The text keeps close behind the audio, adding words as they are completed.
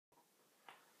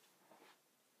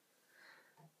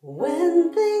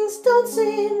When things don't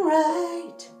seem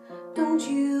right, don't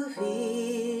you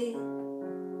feel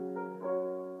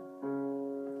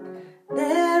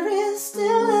there is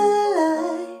still a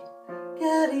light?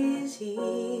 God is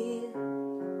here.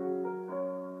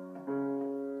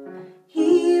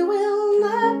 He will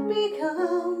not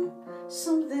become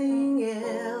something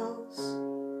else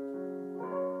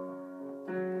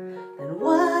than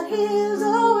what He's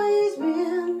always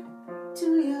been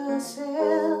to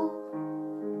yourself.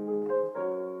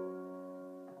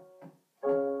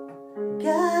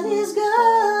 God is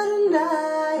God and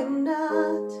I am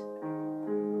not.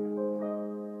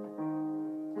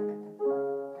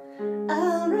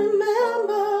 I'll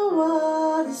remember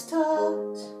what He's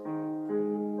taught.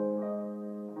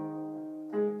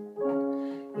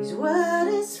 His word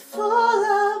is full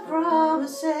of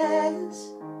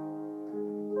promises,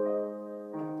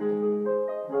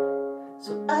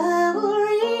 so I will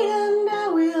read and I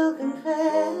will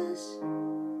confess.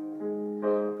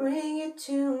 Bring it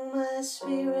to my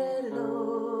spirit,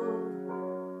 Lord,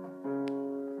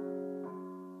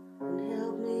 and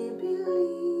help me believe.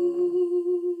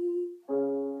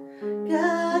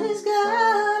 God is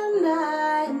God and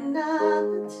I am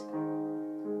not.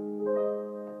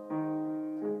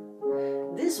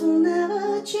 This will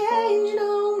never change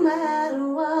no matter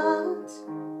what.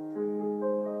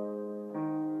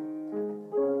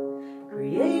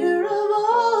 Creator of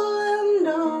all and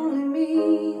only me.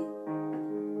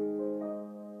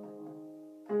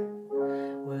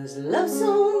 Was loved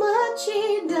so much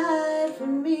He died for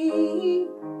me.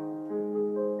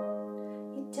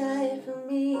 He died for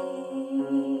me.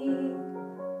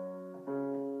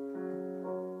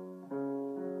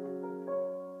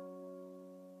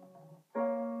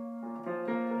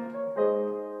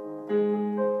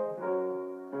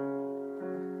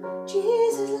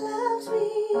 Jesus loves me,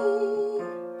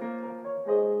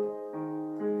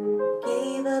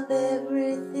 gave up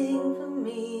everything for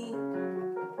me.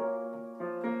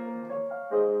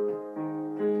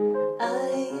 I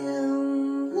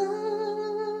am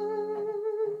loved,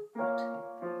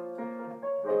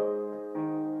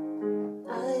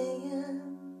 I am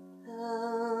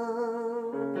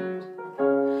loved,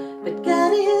 but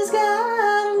God is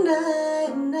God and I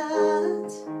am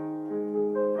not.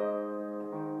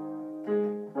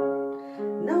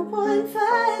 No point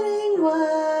fighting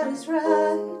what is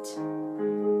right.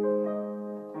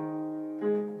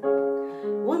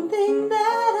 One thing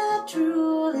that I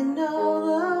truly know,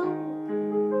 though,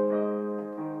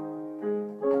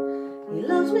 He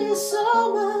loves me so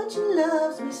much, He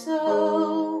loves me so.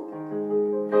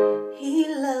 He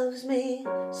loves me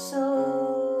so.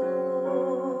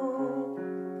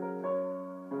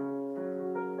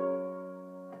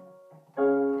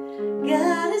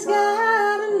 God is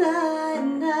God and I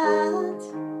am not.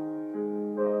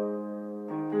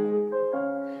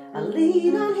 I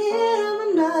lean on Him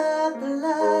and not the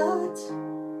lot.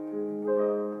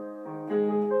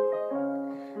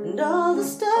 And all the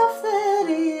stuff that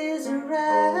is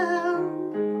around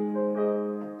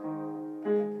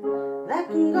that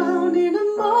can gone in a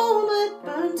moment,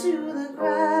 burn to the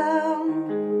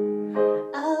ground.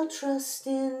 I'll trust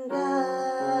in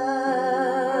God,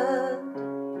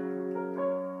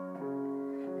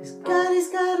 'cause God is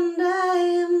God and